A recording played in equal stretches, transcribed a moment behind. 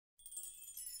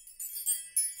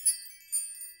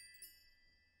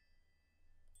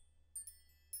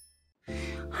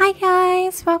Hi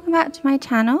guys, welcome back to my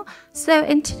channel. So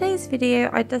in today's video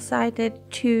I decided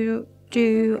to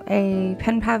do a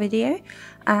pen pal video,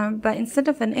 but instead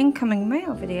of an incoming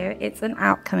mail video, it's an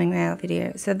outgoing mail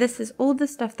video. So this is all the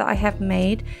stuff that I have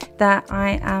made that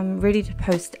I am ready to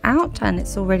post out, and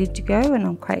it's all ready to go, and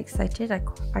I'm quite excited.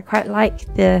 I quite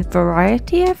like the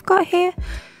variety I've got here.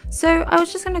 So I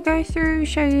was just going to go through,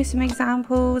 show you some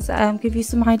examples, give you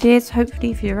some ideas,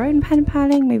 hopefully for your own pen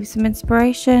paling, maybe some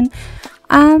inspiration.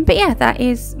 But yeah, that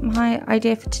is my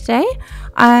idea for today.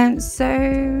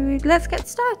 So let's get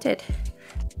started.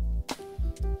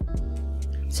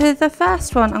 So the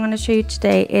first one I'm going to show you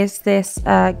today is this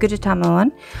Gudetama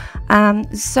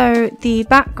one. So the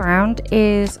background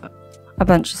is a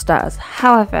bunch of stars.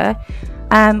 However,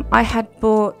 I had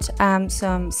bought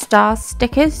some star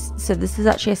stickers. So this is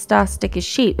actually a star sticker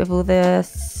sheet with all the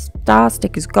star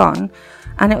stickers gone.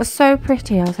 And it was so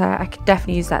pretty, I was like, I could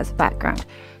definitely use that as a background.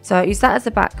 So I use that as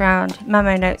a background,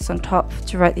 memo notes on top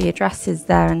to write the addresses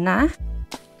there and there.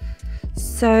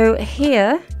 So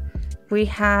here we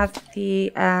have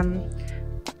the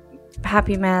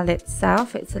Happy Mail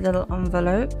itself. It's a little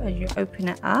envelope and you open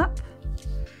it up.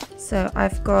 So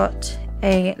I've got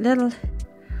a little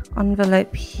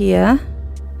envelope here.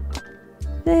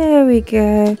 There we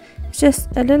go. It's just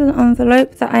a little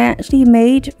envelope that I actually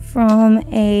made from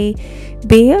a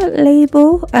beer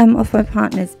label of my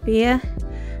partner's beer.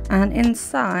 And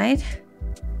inside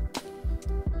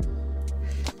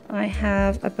I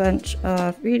have a bunch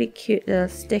of really cute little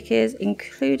stickers,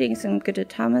 including some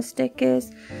Gudetama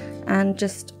stickers and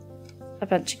just a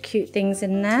bunch of cute things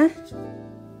in there.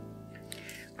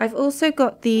 I've also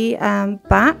got the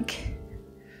back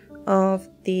of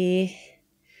the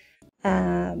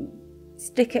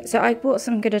sticker. So I bought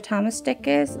some Gudetama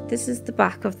stickers. This is the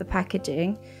back of the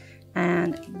packaging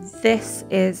and this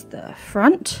is the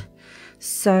front.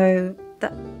 So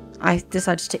that I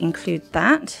decided to include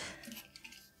that.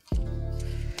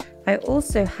 I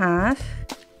also have,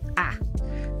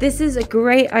 this is a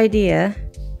great idea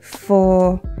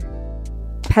for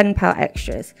pen pal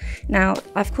extras. Now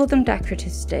I've called them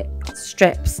decorative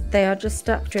strips. They are just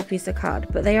stuck to a piece of card,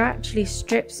 but they are actually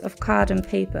strips of card and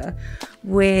paper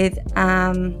with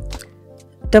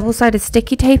double-sided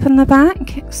sticky tape on the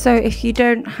back. So if you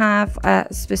don't have a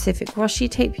specific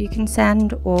washi tape you can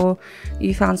send, or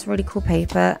you found some really cool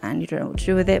paper and you don't know what to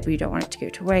do with it but you don't want it to go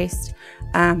to waste,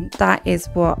 that is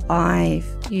what I've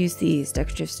used these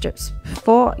decorative strips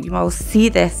for. You will see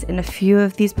this in a few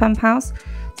of these pen pals,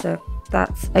 so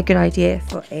that's a good idea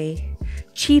for a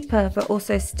cheaper but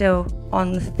also still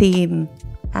on the theme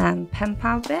pen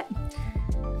pal bit.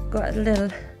 Got a little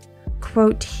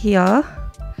quote here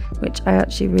which I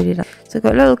actually really like. So I've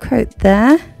got a little quote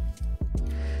there.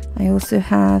 I also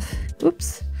have,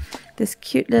 this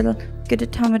cute little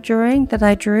Gudetama drawing that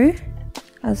I drew,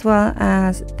 as well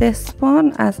as this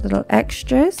one as little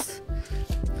extras.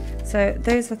 So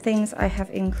those are things I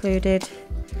have included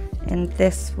in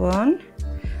this one.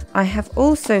 I have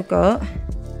also got, I'm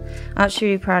actually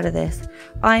really proud of this,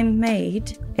 I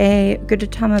made a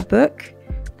Gudetama book.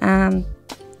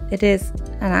 It is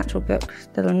an actual book,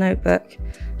 little notebook,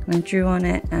 and I drew on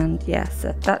it, and yes,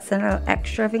 so that's a little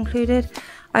extra I've included.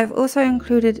 I've also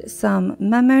included some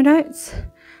memo notes.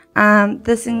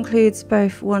 This includes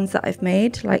both ones that I've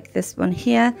made, like this one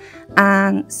here,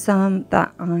 and some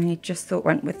that I just thought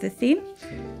went with the theme,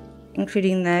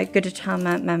 including the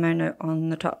Gudetama memo note on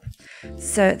the top.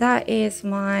 So that is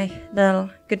my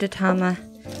little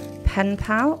Gudetama pen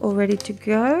pal all ready to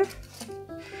go.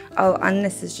 Oh, and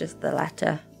this is just the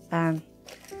letter,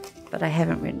 but I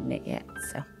haven't written it yet,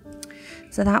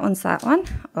 so that one's that one.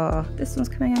 Oh, this one's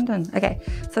coming undone. Okay,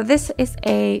 so this is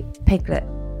a piglet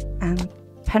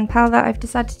pen pal that I've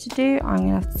decided to do. I'm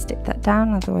gonna have to stick that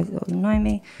down, otherwise it will annoy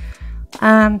me.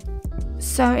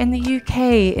 So in the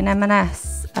UK, in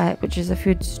M&S, which is a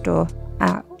food store,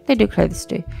 they do clothes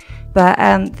too, but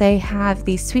they have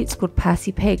these sweets called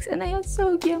Percy pigs, and they are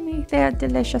so yummy. They are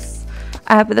delicious.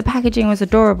 But the packaging was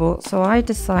adorable, so I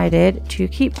decided to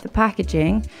keep the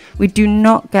packaging. We do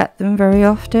not get them very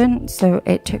often, so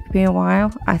it took me a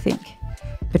while, I think,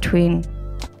 between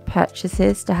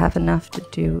purchases to have enough to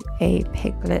do a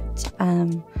piglet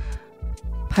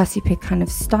Percy pig kind of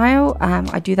style.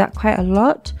 I do that quite a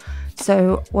lot,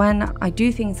 so when I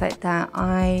do things like that,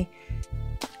 I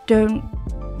don't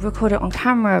record it on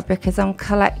camera because I'm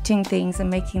collecting things and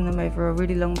making them over a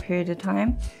really long period of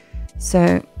time.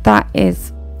 So that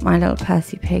is my little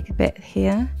Percy pig bit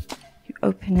here. You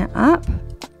open it up.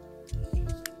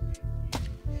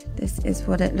 This is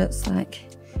what it looks like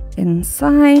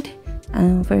inside.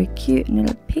 Very cute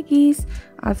little piggies.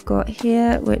 I've got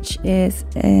here, which is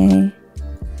a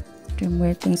doing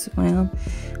weird things with my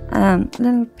arm.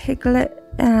 Little piglet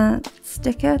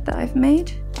sticker that I've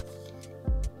made.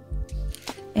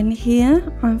 In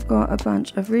here I've got a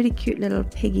bunch of really cute little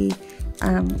piggy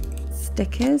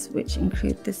stickers, which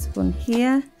include this one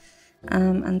here,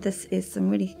 and this is some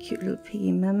really cute little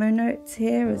piggy memo notes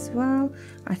here as well.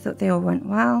 I thought they all went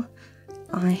well.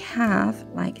 I have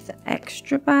like the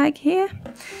extra bag here.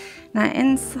 Now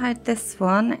inside this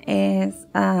one is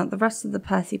the rest of the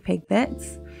Percy Pig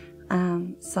bits,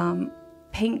 some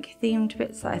pink themed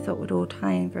bits that I thought would all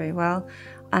tie in very well,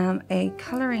 a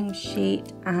colouring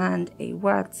sheet and a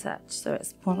word search. So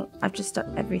it's more, I've just stuck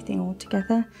everything all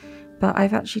together, but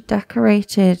I've actually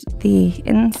decorated the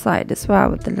inside as well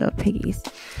with the little piggies.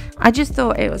 I just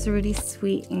thought it was a really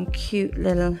sweet and cute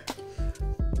little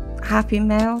happy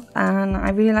mail, and I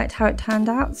really liked how it turned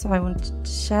out, so I wanted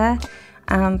to share.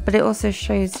 But it also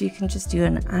shows you can just do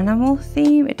an animal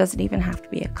theme. It doesn't even have to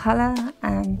be a colour.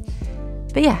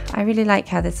 But yeah, I really like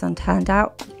how this one turned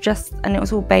out. And it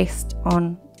was all based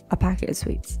on a packet of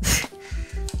sweets.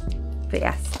 But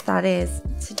yes, that is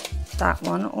that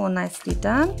one all nicely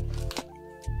done.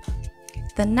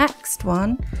 The next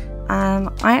one,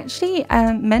 I actually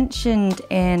mentioned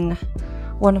in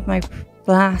one of my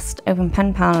last Open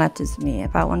Penpal letters to me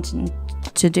about wanting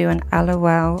to do an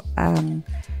LOL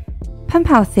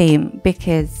Penpal theme,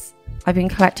 because I've been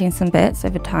collecting some bits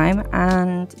over time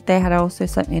and they had also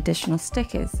sent me additional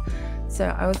stickers. So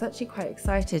I was actually quite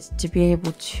excited to be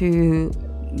able to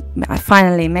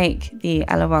finally make the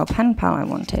LOL Penpal I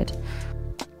wanted.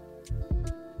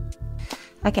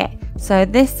 Okay, so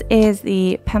this is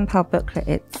the Penpal booklet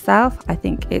itself. I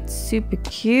think it's super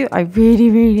cute. I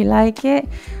really like it.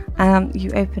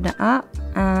 You open it up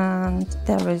and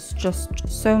there is just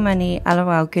so many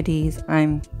LOL goodies.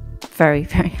 I'm very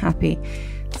happy.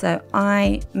 So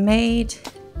I made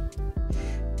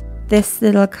this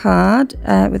little card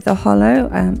with the hollow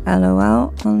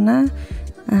LOL on there.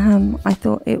 I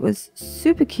thought it was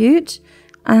super cute,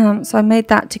 so I made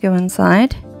that to go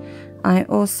inside. I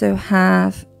also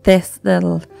have this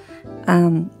little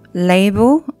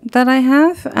label that I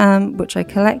have, which I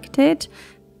collected.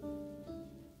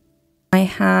 I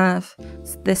have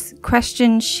this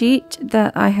question sheet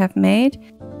that I have made.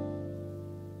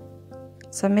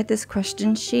 So I made this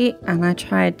question sheet and I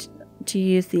tried to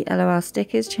use the LOL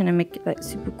stickers, trying to make it like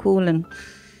super cool. And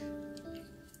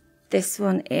this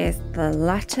one is the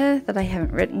letter that I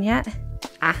haven't written yet.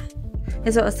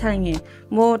 Here's what I was telling you.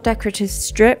 More decorative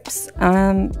strips.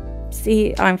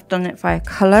 See, I've done it via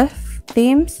colour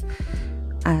themes.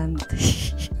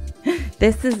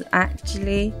 This is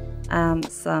actually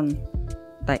some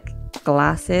like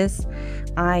glasses.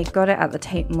 I got it at the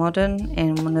Tate Modern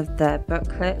in one of their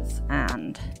booklets,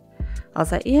 and I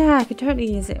was like, yeah, I could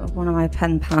totally use it with one of my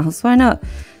pen pals, why not?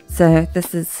 So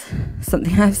this is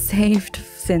something I've saved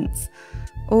since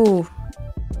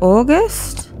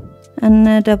August, and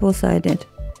they're double-sided,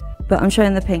 but I'm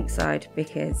showing the pink side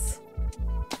because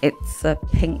it's a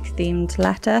pink themed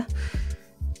letter.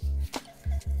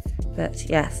 But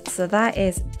yes, so that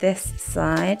is this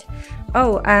side.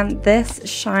 This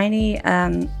shiny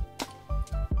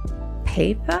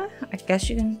paper, I guess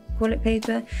you can call it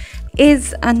paper,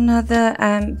 is another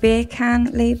beer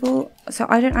can label. So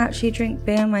I don't actually drink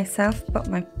beer myself, but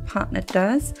my partner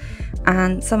does,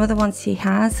 and some of the ones he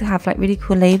has have like really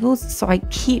cool labels, so I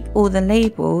keep all the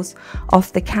labels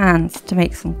off the cans to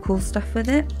make some cool stuff with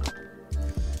it.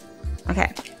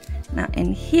 Okay, now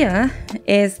in here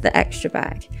is the extra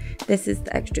bag. This is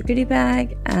the extra goodie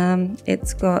bag.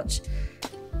 It's got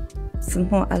some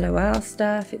more LOL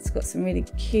stuff. It's got some really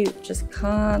cute just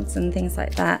cards and things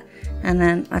like that. And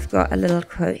then I've got a little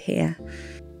quote here.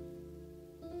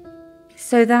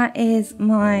 So that is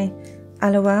my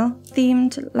LOL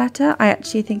themed letter. I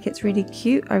actually think it's really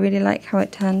cute. I really like how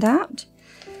it turned out.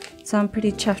 So I'm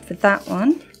pretty chuffed with that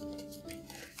one.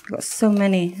 I've got so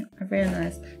many, I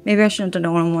realised. Maybe I shouldn't have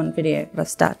done it all in one video, but I've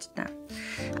started now.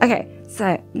 Okay,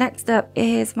 so next up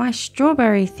is my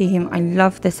strawberry theme. I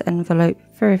love this envelope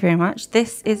very much.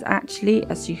 This is actually,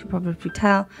 as you can probably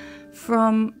tell,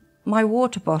 from my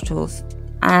water bottles,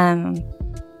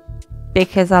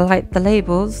 because I like the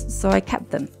labels, so I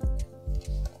kept them.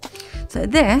 So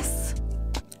this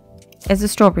is a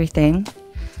strawberry theme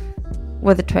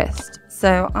with a twist.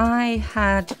 So I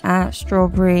had a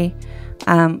strawberry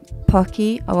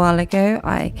Pocky a while ago.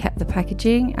 I kept the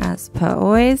packaging as per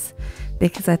always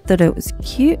because I thought it was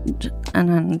cute, and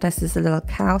then this is a little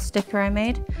cow sticker I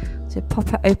made. So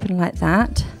pop it open like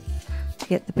that to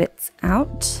get the bits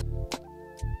out.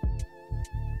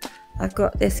 I've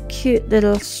got this cute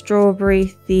little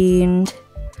strawberry themed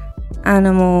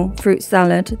animal fruit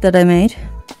salad that I made.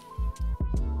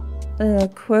 a little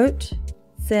quote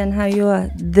saying how you are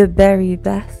the very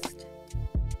best.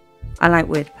 I like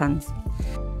weird puns.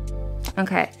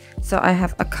 Okay, so I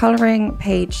have a colouring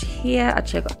page here.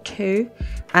 Actually, I got two.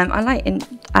 I like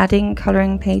adding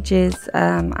colouring pages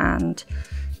and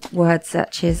word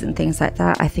searches and things like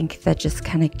that. I think they're just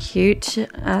kind of cute.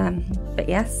 But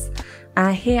yes,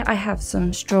 here I have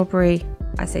some strawberry.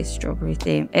 I say strawberry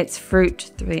theme. It's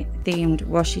fruit themed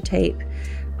washi tape.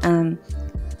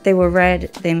 They were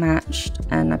red, they matched,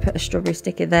 and I put a strawberry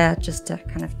sticker there just to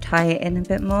kind of tie it in a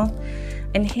bit more.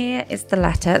 And here is the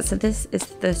letter. So this is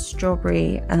the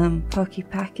strawberry pocky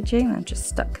packaging. I just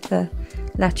stuck the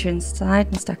letter inside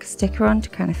and stuck a sticker on to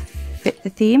kind of fit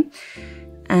the theme.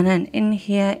 And then in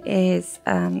here is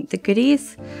the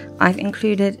goodies. I've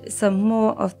included some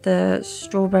more of the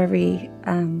strawberry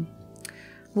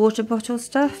water bottle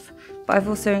stuff, but I've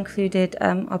also included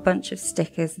a bunch of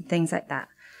stickers and things like that.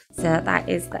 So that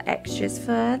is the extras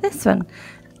for this one.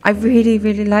 I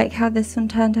really like how this one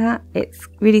turned out. It's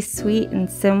really sweet and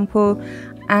simple,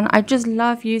 and I just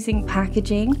love using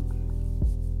packaging.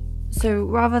 So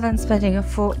rather than spending a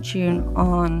fortune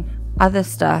on other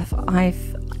stuff, I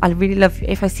really love,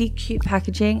 if I see cute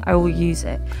packaging, I will use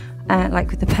it.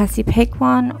 Like with the Percy Pig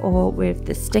one, or with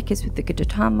the stickers with the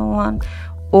Gudetama one,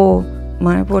 or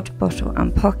my water bottle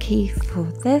and Pocky for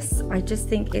this. I just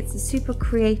think it's a super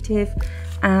creative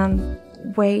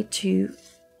way to,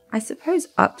 I suppose,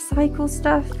 upcycle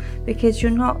stuff, because you're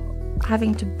not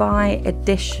having to buy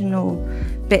additional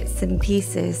bits and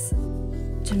pieces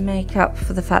to make up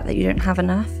for the fact that you don't have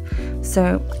enough.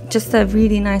 So just a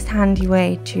really nice handy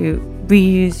way to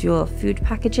reuse your food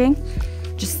packaging.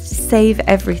 Just save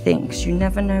everything, because you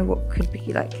never know what could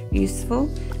be like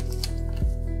useful.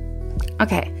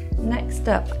 Okay, next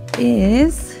up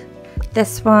is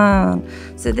this one.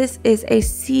 So this is a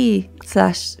it's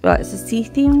a sea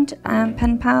themed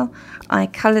pen pal. I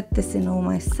coloured this in all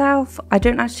myself. I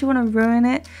don't actually want to ruin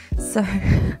it, so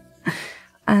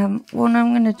what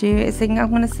I'm going to do is I'm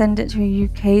going to send it to a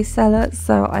UK seller,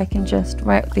 so I can just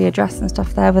write the address and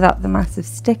stuff there without the massive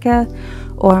sticker,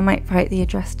 or I might write the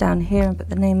address down here and put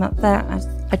the name up there.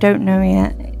 I don't know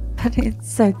yet, but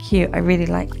it's so cute. I really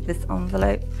like this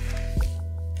envelope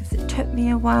because it took me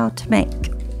a while to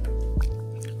make.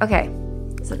 Okay,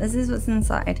 so this is what's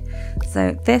inside.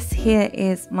 So this here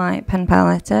is my pen pal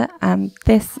letter.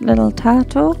 This little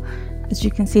turtle, as you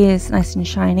can see, is nice and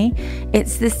shiny.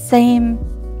 It's the same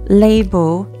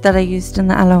label that I used in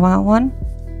the LOL one,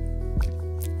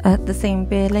 the same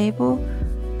beer label,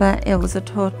 but it was a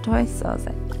tortoise. So I was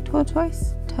like,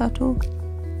 tortoise? Turtle?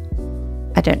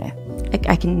 I don't know.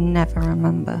 I can never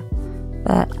remember.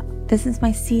 But this is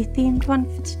my sea themed one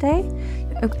for today.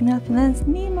 You open up and there's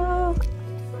Nemo.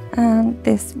 And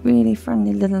this really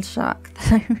friendly little shark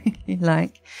that I really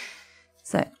like.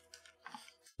 So,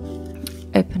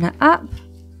 open it up.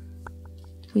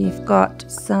 We've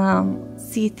got some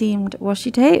sea themed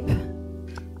washi tape.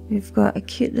 We've got a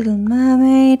cute little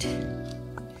mermaid.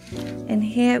 In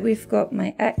here we've got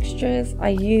my extras.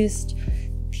 I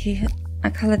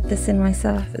coloured this in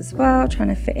myself as well, trying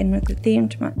to fit in with the theme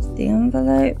to match the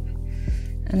envelope.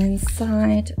 And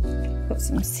inside, got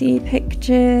some sea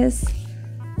pictures.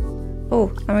 Oh,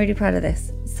 I'm really proud of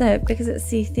this. So, because it's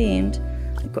sea themed,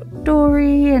 I've got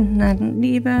Dory and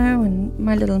Nemo and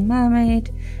My Little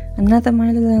Mermaid, another My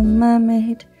Little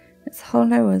Mermaid. It's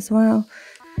hollow as well.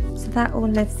 So that all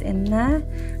lives in there.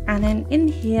 And then in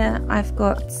here, I've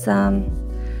got some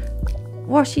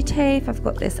washi tape. I've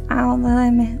got this owl that I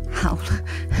made.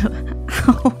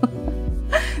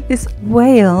 This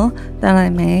whale that I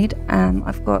made.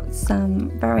 I've got some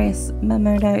various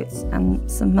memo notes and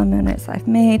some memo notes that I've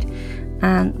made,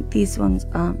 and these ones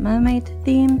are mermaid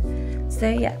theme. So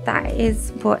yeah, that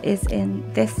is what is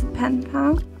in this pen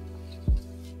pal.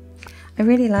 I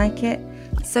really like it.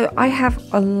 So I have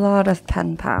a lot of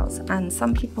pen pals, and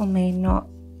some people may not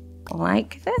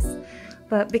like this,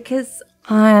 but because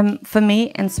for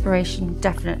me, inspiration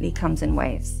definitely comes in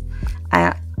waves.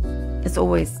 It's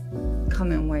always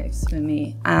come in waves for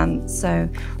me. So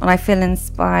when I feel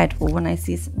inspired or when I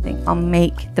see something, I'll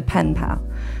make the pen pal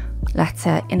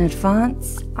letter in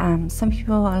advance. Some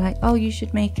people are like, oh, you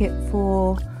should make it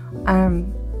for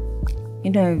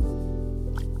you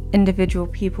know, individual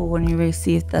people when you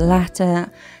receive the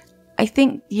letter. I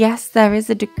think, yes, there is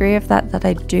a degree of that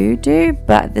I do,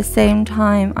 but at the same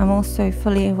time, I'm also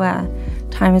fully aware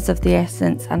time is of the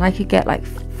essence, and I could get like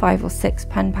 5 or 6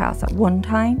 pen pals at one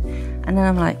time, and then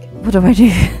I'm like, what do I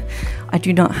do? I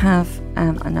do not have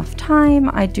enough time.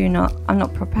 I'm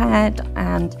not prepared,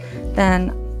 and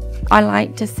then I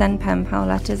like to send pen pal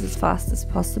letters as fast as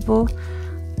possible.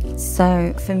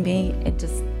 So for me, it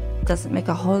just doesn't make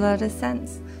a whole lot of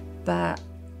sense, but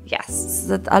yes,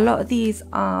 so a lot of these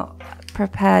are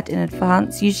prepared in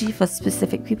advance, usually for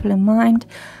specific people in mind,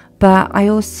 but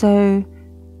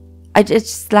it's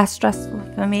just less stressful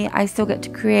for me. I still get to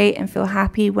create and feel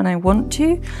happy when I want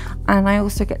to, and I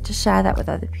also get to share that with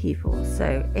other people.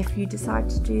 So if you decide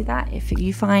to do that, if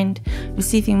you find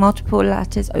receiving multiple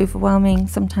letters overwhelming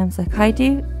sometimes like I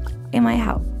do, it might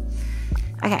help.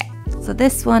 Okay, so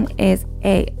this one is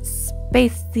a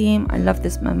space theme. I love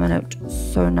this memo note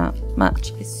so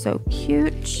much. It's so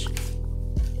cute.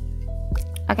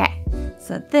 Okay,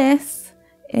 so this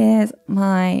is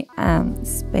my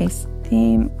space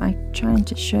theme. I'm trying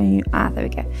to show you. There we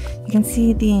go. You can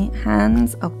see the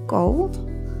hands are gold.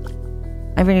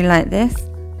 I really like this.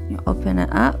 You open it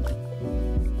up.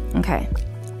 Okay,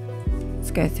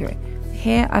 let's go through.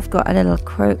 Here I've got a little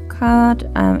quote card.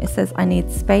 It says I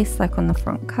need space, like on the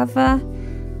front cover.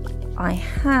 I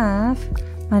have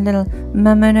my little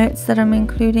memo notes that I'm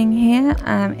including here,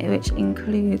 which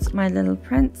includes my little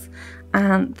prints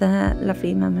and the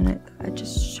lovely memo note that I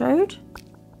just showed.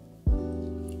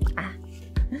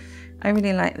 I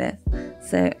really like this.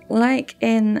 So like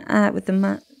in with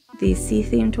the sea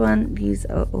themed one, these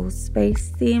are all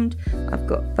space themed. I've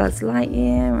got Buzz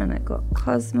Lightyear and I've got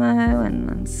Cosmo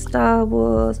and Star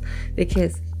Wars,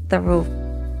 because they're all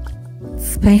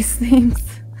space themes.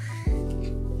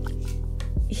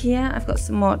 Here I've got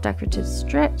some more decorative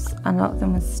strips, a lot of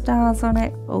them with stars on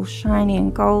it, all shiny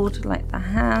and gold, like the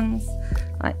hands,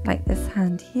 like this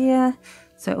hand here.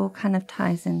 So it all kind of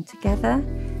ties in together.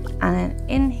 And then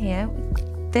in here,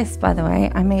 this, by the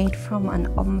way, I made from an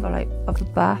envelope of a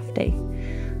birthday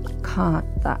card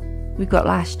that we got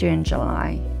last year in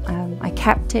July. I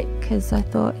kept it because I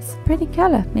thought it's a pretty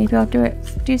colour. Maybe I'll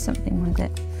do something with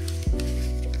it.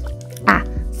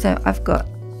 So I've got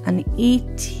an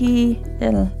ET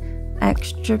little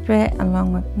extra bit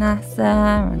along with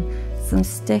NASA and some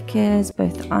stickers,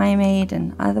 both I made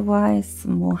and otherwise,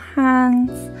 some more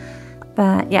hands.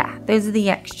 But yeah, those are the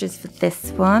extras for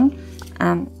this one.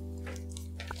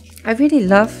 I really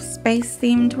love space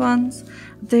themed ones.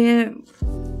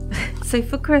 So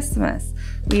for Christmas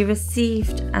we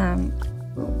received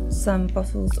some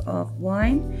bottles of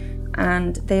wine,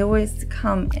 and they always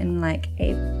come in like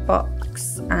a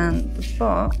box, and the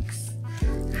box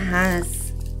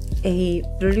has a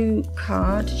blue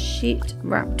card sheet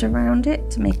wrapped around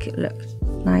it to make it look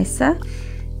nicer.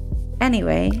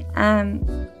 Anyway,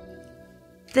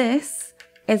 this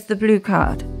is the blue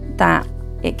card that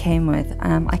it came with.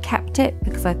 I kept it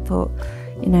because I thought,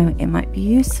 you know, it might be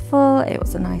useful. It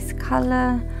was a nice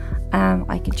colour.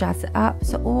 I could jazz it up.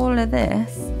 So all of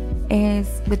this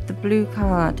is with the blue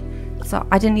card. So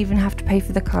I didn't even have to pay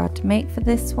for the card to make for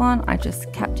this one. I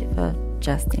just kept it for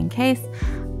just in case.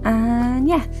 And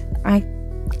yeah,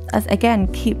 again,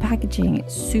 keep packaging.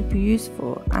 It's super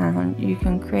useful, and you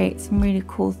can create some really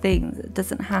cool things. It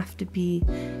doesn't have to be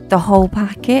the whole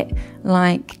packet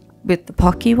like with the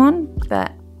Pocky one,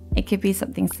 but it could be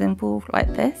something simple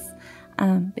like this.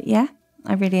 But yeah,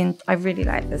 I really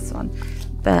like this one.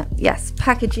 But yes,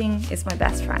 packaging is my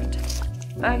best friend.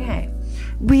 Okay,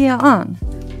 we are on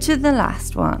to the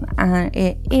last one, and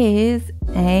it is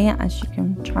as you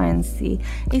can try and see,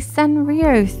 a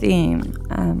Sanrio theme.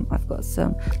 I've got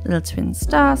some little twin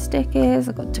star stickers.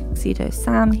 I've got Tuxedo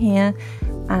Sam here.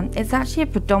 It's actually a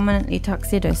predominantly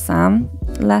Tuxedo Sam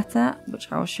letter,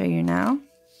 which I'll show you now.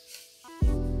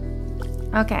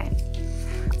 Okay,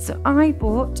 so I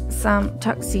bought some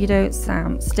Tuxedo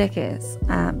Sam stickers.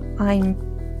 I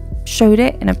showed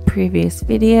it in a previous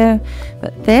video,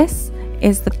 but this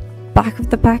is the back of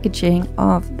the packaging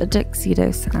of the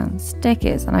Tuxedo Sam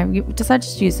stickers, and I decided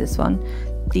to use this one,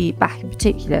 the back in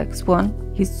particular, because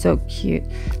one, he's so cute,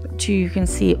 but two, you can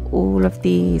see all of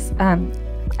these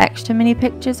extra mini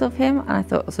pictures of him, and I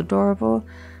thought it was adorable.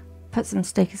 Put some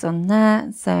stickers on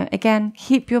there. So again,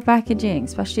 keep your packaging,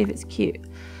 especially if it's cute.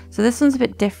 So this one's a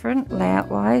bit different layout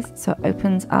wise, so it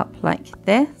opens up like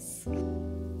this,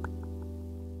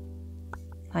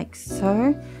 like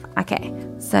so. Okay,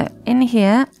 so in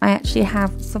here I actually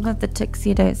have some of the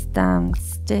Tuxedo Sam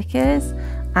stickers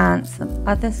and some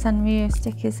other Sanrio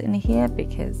stickers in here,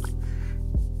 because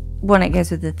one, it goes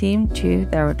with the theme, two,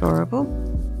 they're adorable.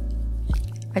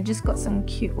 I just got some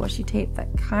cute washi tape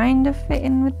that kind of fit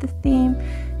in with the theme.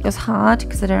 It was hard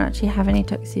because I don't actually have any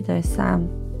Tuxedo Sam,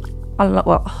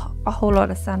 a whole lot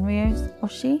of Sanrio's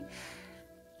washi.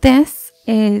 This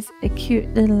is a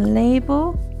cute little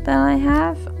label that I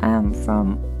have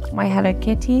from my Hello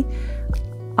Kitty.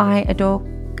 I adore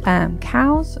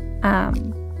cows.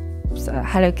 So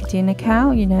Hello Kitty and a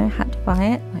cow, you know, had to buy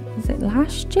it. Like, was it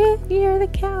last year? Year of the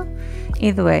cow?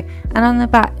 Either way. And on the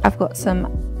back, I've got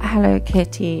some Hello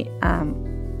Kitty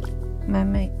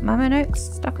memo notes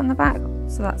stuck on the back.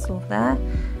 So that's all there.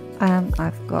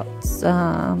 I've got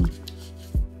some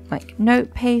like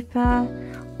note paper.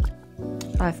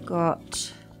 I've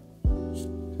got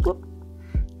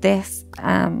this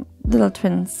little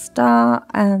twin star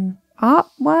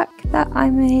artwork that I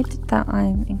made that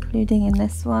I'm including in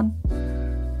this one,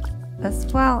 as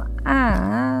well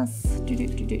as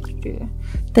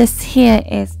this here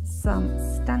is some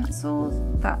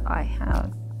stencils that I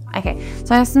have. Okay,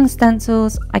 so I have some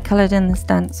stencils. I coloured in the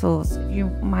stencils. You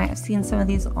might have seen some of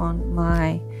these on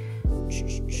my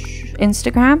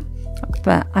Instagram,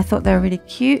 but I thought they were really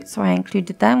cute, so I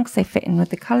included them because they fit in with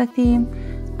the colour theme.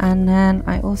 And then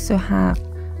I also have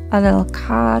a little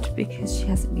card because she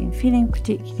hasn't been feeling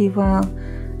particularly well,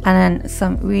 and then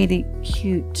some really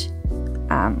cute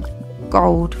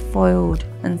gold foiled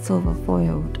and silver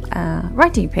foiled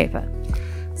writing paper.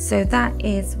 So that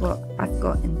is what I've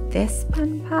got in this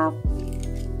pen pal.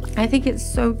 I think it's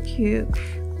so cute.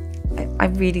 I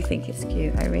really think it's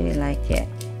cute. I really like it.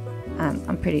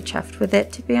 I'm pretty chuffed with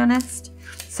it, to be honest.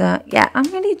 So yeah,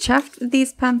 I'm really chuffed with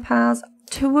these pen pals.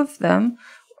 Two of them,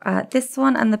 this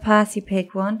one and the Percy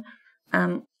Pig one,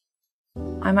 I'm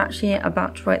actually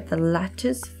about to write the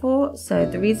letters for. So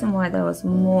the reason why there was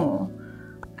more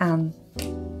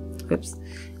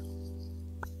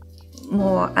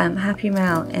Happy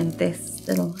Mail in this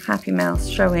little Happy Mail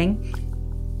showing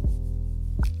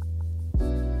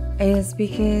is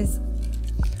because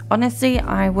honestly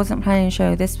I wasn't planning to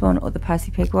show this one or the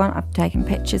Percy Pig one. I've taken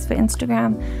pictures for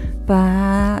Instagram,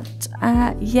 but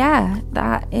yeah,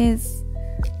 that is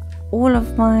all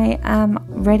of my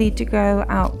ready to go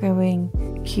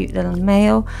outgoing cute little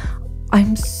mail.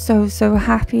 I'm so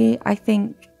happy. I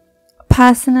think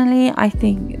personally, I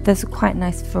think there's a quite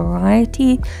nice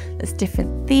variety. There's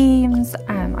different themes.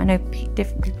 I know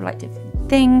different people like different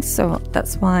things, so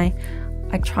that's why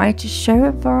I try to show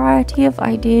a variety of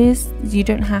ideas. You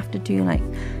don't have to do like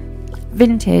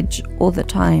vintage all the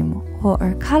time, or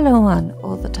a colour one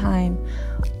all the time,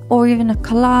 or even a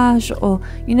collage, or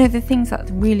you know, the things that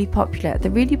are really popular.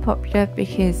 They're really popular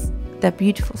because they're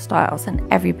beautiful styles and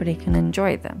everybody can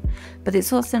enjoy them. But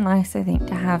it's also nice, I think,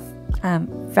 to have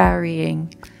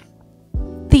varying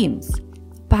themes.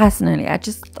 Personally, I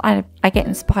get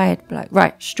inspired by like,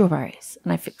 right, strawberries,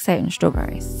 and I fixate on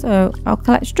strawberries, so I'll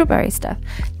collect strawberry stuff,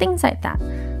 things like that.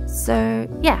 So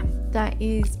yeah, that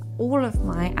is all of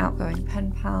my outgoing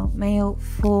pen pal mail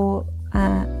for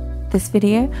this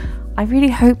video. I really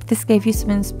hope this gave you some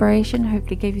inspiration,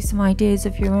 hopefully gave you some ideas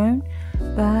of your own.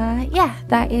 But yeah,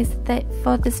 that is it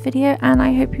for this video, and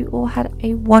I hope you all had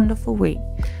a wonderful week.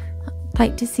 I'd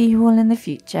like to see you all in the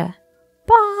future.